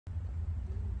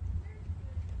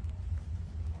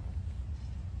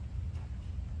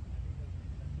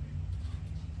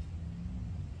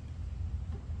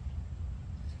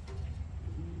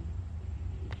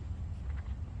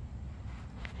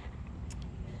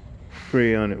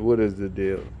300. What is the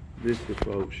deal? This is the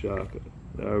folk shocker,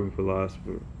 the urban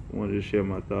philosopher. I wanted to share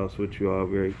my thoughts with you all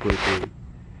very quickly.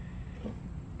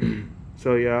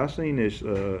 So yeah, I seen this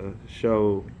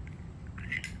show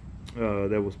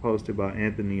that was posted by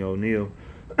Anthony Oneal,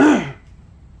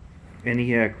 and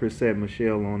he had Chrisette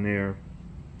Michele on there,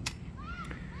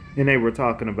 and they were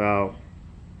talking about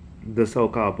the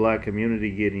so-called black community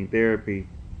getting therapy,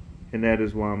 and that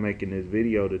is why I'm making this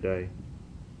video today.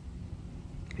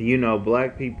 You know,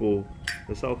 black people,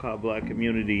 the so-called black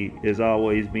community is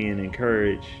always being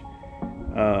encouraged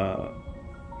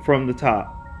from the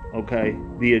top, okay?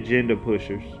 The agenda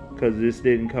pushers, because this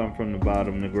didn't come from the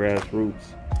bottom, the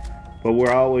grassroots. But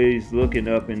we're always looking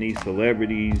up in these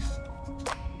celebrities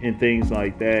and things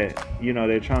like that. You know,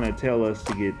 they're trying to tell us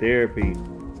to get therapy.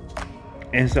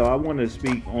 And so I want to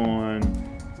speak on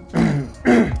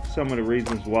some of the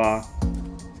reasons why,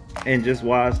 and just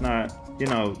why it's not, you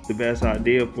know, the best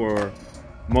idea for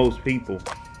most people,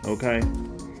 okay?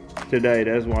 Today,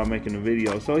 that's why I'm making the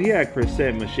video. So he had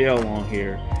Chrisette Michele on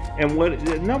here, and what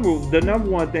the number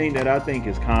one thing that I think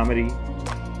is comedy,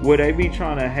 where they be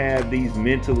trying to have these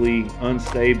mentally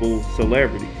unstable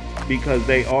celebrities, because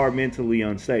they are mentally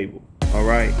unstable, all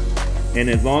right? And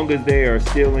as long as they are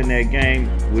still in that game,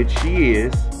 which she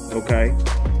is, okay?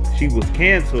 She was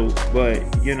canceled, but,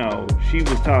 you know, she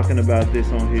was talking about this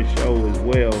on his show as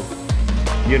well.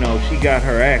 You know, she got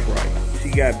her act right. She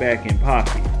got back in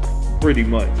pocket, pretty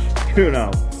much. You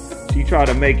know, she tried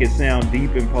to make it sound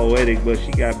deep and poetic, but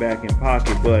she got back in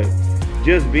pocket. But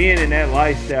just being in that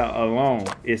lifestyle alone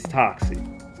is toxic.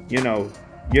 You know,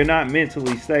 you're not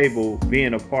mentally stable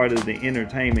being a part of the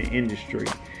entertainment industry.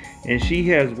 And she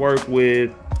has worked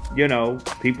with, you know,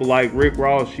 people like Rick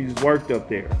Ross. She's worked up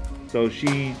there. So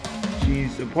she's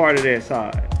a part of that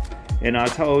side. And I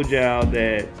told y'all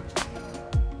that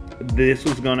this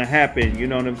was going to happen. You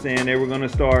know what I'm saying? They were going to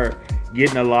start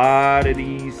getting a lot of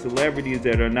these celebrities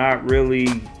that are not really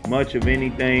much of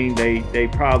anything. They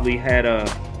probably had a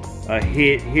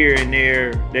hit here and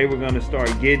there. They were going to start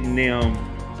getting them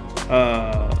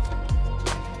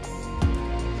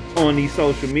on these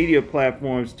social media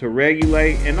platforms to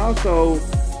regulate, and also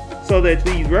so that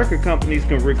these record companies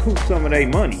can recoup some of their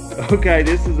money. Okay,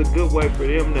 this is a good way for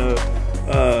them to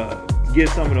get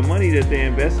some of the money that they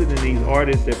invested in these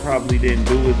artists that probably didn't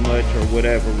do as much or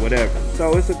whatever.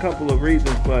 So it's a couple of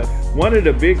reasons, but one of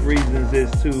the big reasons is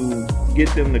to get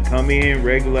them to come in,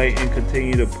 regulate, and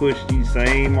continue to push these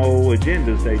same old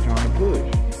agendas they trying to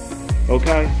push.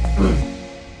 Okay?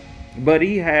 But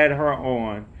he had her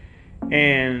on,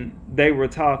 and they were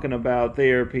talking about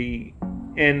therapy.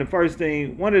 And the first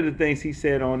thing, one of the things he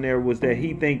said on there was that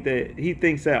he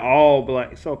thinks that all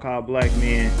black, so-called black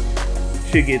men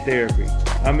should get therapy.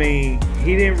 I mean,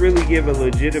 he didn't really give a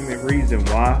legitimate reason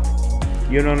why.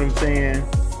 You know what I'm saying?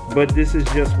 But this is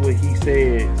just what he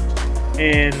said.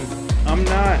 And I'm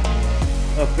not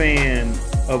a fan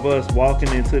of us walking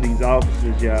into these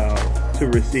offices, y'all, to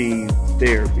receive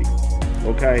therapy.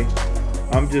 Okay?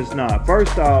 I'm just not.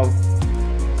 First off,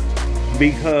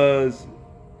 because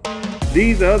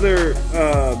these other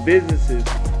businesses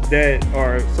that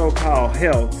are so-called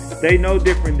health, they no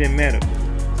different than medical.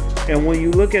 And when you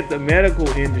look at the medical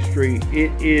industry,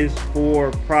 it is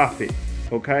for profit,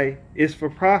 okay? It's for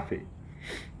profit.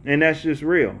 And that's just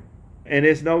real. And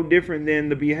it's no different than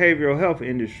the behavioral health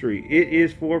industry. It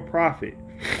is for profit.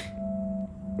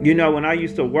 You know, when I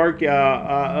used to work,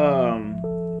 I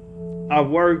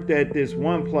worked at this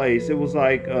one place. It was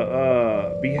like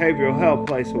a behavioral health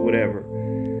place or whatever.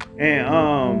 And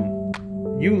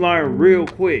you learn real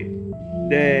quick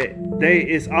that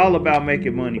it's all about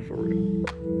making money for real.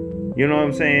 You know what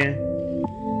I'm saying?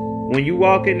 When you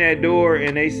walk in that door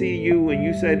and they see you and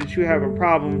you say that you have a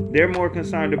problem, they're more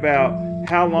concerned about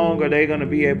how long are they going to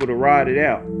be able to ride it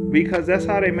out, because that's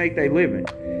how they make their living.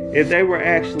 If they were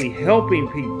actually helping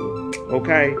people,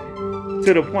 okay,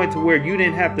 to the point to where you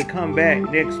didn't have to come back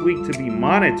next week to be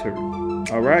monitored,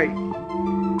 all right,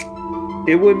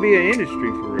 it wouldn't be an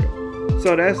industry for real.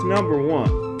 So that's number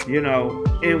one, you know.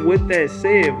 And with that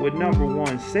said, what number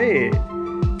one said,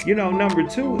 you know, number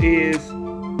two is,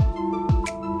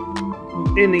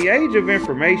 in the age of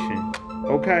information,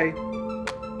 okay,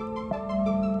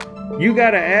 you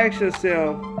got to ask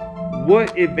yourself,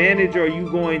 what advantage are you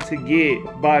going to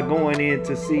get by going in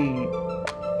to see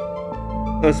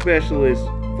a specialist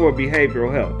for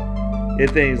behavioral health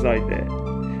and things like that?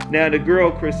 Now, the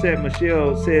girl Chrisette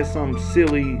Michele said some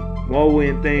silly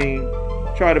low-end thing,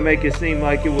 try to make it seem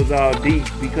like it was all deep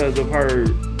because of her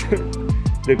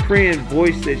the cringe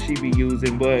voice that she be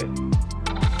using, but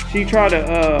she tried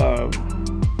to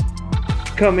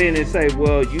come in and say,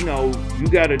 well, you know, you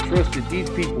got to trust that these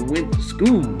people went to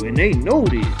school and they know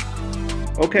this.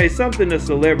 Okay, something a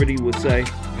celebrity would say.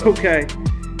 Okay.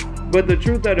 But the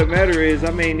truth of the matter is, I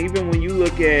mean, even when you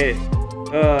look at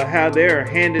how they're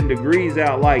handing degrees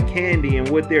out like candy and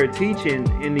what they're teaching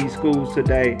in these schools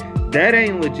today, that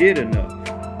ain't legit enough.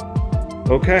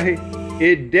 Okay?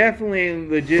 It definitely ain't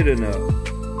legit enough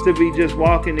to be just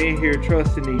walking in here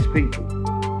trusting these people.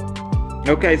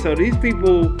 Okay, so these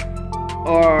people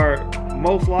are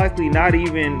most likely not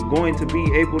even going to be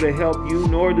able to help you,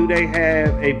 nor do they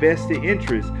have a vested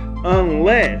interest,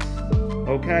 unless,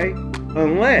 okay,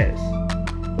 unless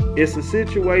it's a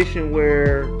situation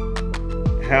where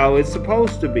how it's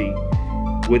supposed to be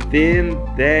within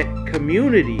that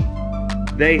community,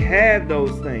 they have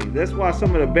those things. That's why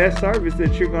some of the best service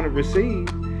that you're going to receive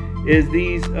is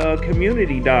these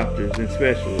community doctors and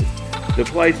specialists. The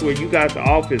place where you got the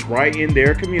office right in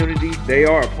their community. They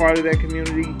are a part of that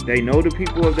community. They know the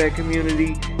people of that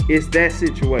community. It's that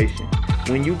situation.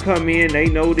 When you come in, they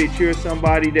know that you're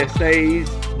somebody that stays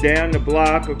down the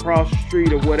block, across the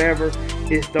street, or whatever.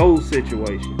 It's those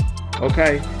situations.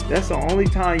 Okay? That's the only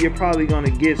time you're probably going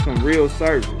to get some real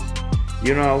service.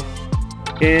 You know?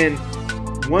 And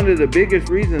one of the biggest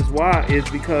reasons why is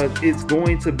because it's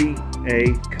going to be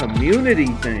a community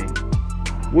thing,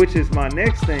 which is my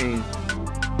next thing.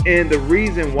 And the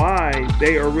reason why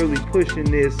they are really pushing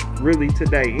this really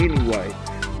today anyway.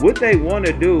 What they want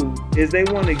to do is they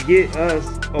want to get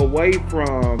us away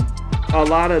from a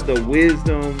lot of the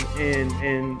wisdom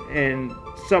and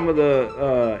some of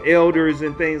the elders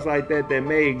and things like that that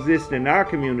may exist in our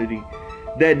community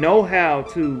that know how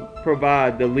to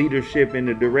provide the leadership and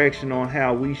the direction on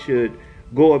how we should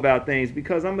go about things.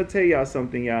 Because I'm going to tell y'all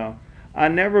something, y'all. I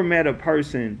never met a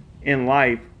person in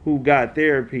life who got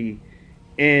therapy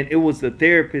and it was the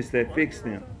therapist that fixed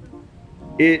them.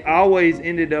 It always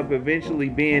ended up eventually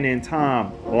being in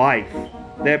time, life,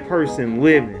 that person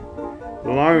living,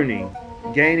 learning,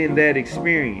 gaining that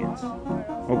experience.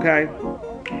 Okay?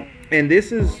 And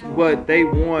this is what they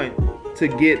want to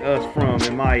get us from,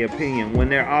 in my opinion, when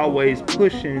they're always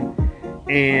pushing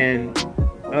and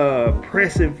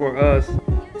pressing for us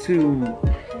to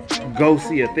go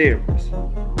see a therapist.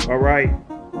 All right?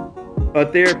 A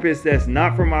therapist that's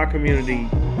not from our community,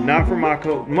 not from our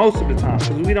most of the time,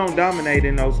 because we don't dominate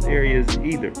in those areas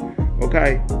either.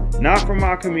 Okay? Not from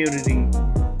our community.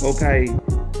 Okay?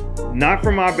 Not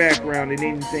from our background and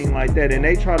anything like that. And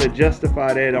they try to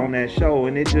justify that on that show,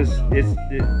 and it's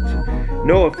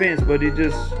no offense, but it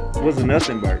just was a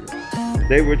nothing burger.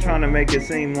 They were trying to make it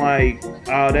seem like,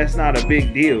 oh, that's not a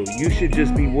big deal. You should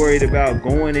just be worried about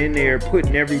going in there,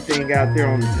 putting everything out there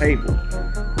on the table.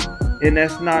 And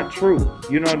that's not true.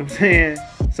 You know what I'm saying?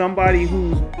 Somebody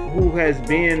who has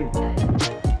been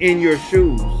in your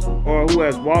shoes or who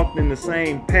has walked in the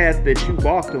same path that you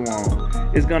walked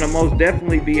along is going to most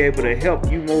definitely be able to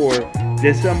help you more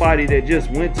than somebody that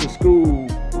just went to school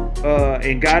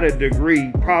and got a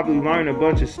degree, probably learned a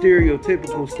bunch of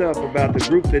stereotypical stuff about the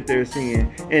group that they're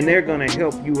seeing, and they're going to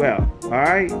help you out. All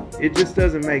right? It just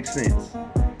doesn't make sense.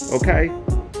 Okay?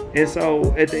 And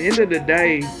so at the end of the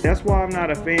day, that's why I'm not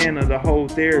a fan of the whole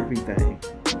therapy thing.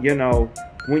 You know,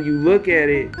 when you look at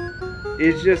it,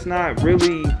 it's just not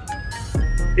really,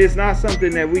 it's not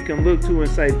something that we can look to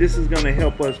and say, this is going to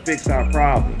help us fix our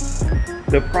problems.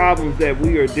 The problems that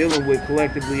we are dealing with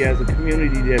collectively as a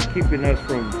community that's keeping us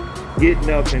from getting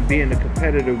up and being a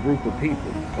competitive group of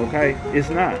people. Okay? It's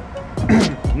not.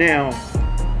 Now,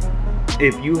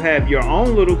 if you have your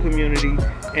own little community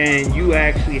and you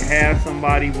actually have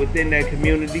somebody within that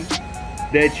community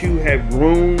that you have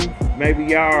groomed, maybe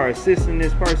y'all are assisting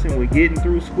this person with getting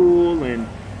through school and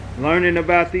learning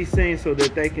about these things so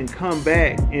that they can come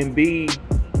back and be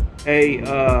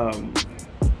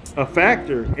a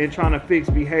factor in trying to fix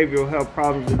behavioral health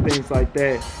problems and things like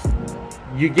that,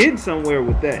 you're getting somewhere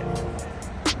with that.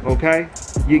 Okay?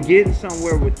 You're getting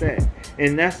somewhere with that.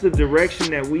 And that's the direction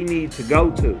that we need to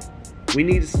go to. We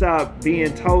need to stop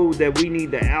being told that we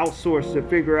need to outsource to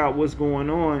figure out what's going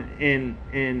on and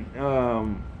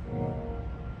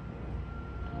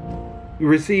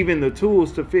receiving the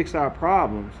tools to fix our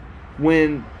problems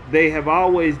when they have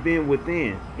always been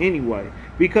within anyway.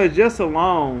 Because just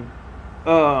alone,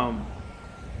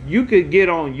 you could get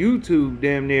on YouTube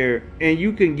damn near and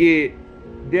you can get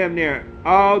damn near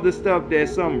all the stuff that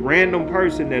some random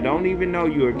person that don't even know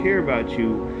you or care about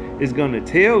you is going to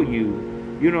tell you.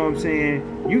 You know what I'm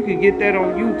saying? You can get that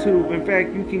on YouTube. In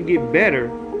fact, you can get better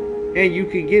and you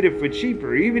can get it for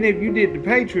cheaper. Even if you did the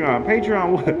Patreon.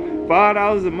 Patreon, what,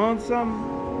 $5 a month,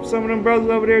 something? Some of them brothers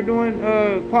over there doing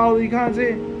quality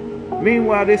content.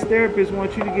 Meanwhile, this therapist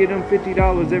wants you to get them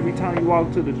 $50 every time you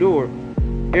walk to the door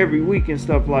every week and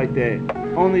stuff like that,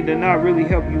 only to not really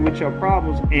help you with your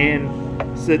problems. And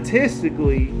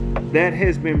statistically, that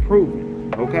has been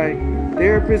proven. Okay,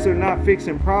 therapists are not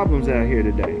fixing problems out here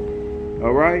today.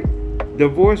 All right,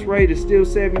 divorce rate is still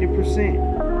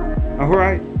 70%. All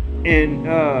right, and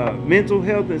mental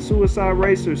health and suicide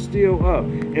rates are still up.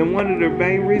 And one of the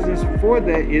main reasons for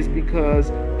that is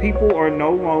because people are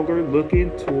no longer looking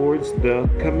towards the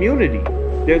community.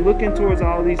 They're looking towards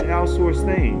all these outsourced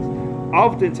things,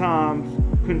 oftentimes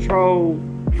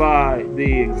controlled by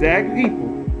the exact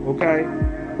people, okay,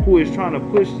 who is trying to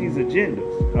push these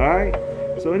agendas. All right,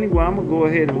 so anyway, I'm gonna go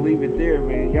ahead and leave it there,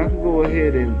 man. Y'all can go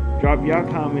ahead and drop y'all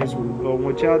comments on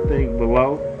what y'all think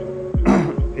below.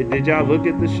 Did y'all look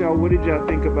at the show? What did y'all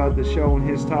think about the show and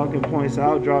his talking points?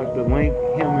 I'll drop the link,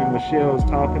 him and Michelle's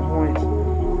talking points.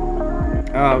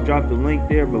 I'll drop the link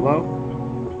there below.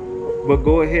 But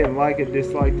go ahead and like and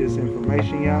dislike this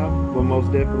information, y'all. But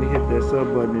most definitely hit that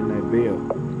sub button and that bell.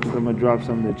 So I'm going to drop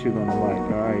something that you're going to like,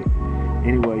 alright?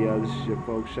 Anyway, y'all, this is your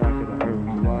folks, Shaka, the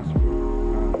Urban Philosopher.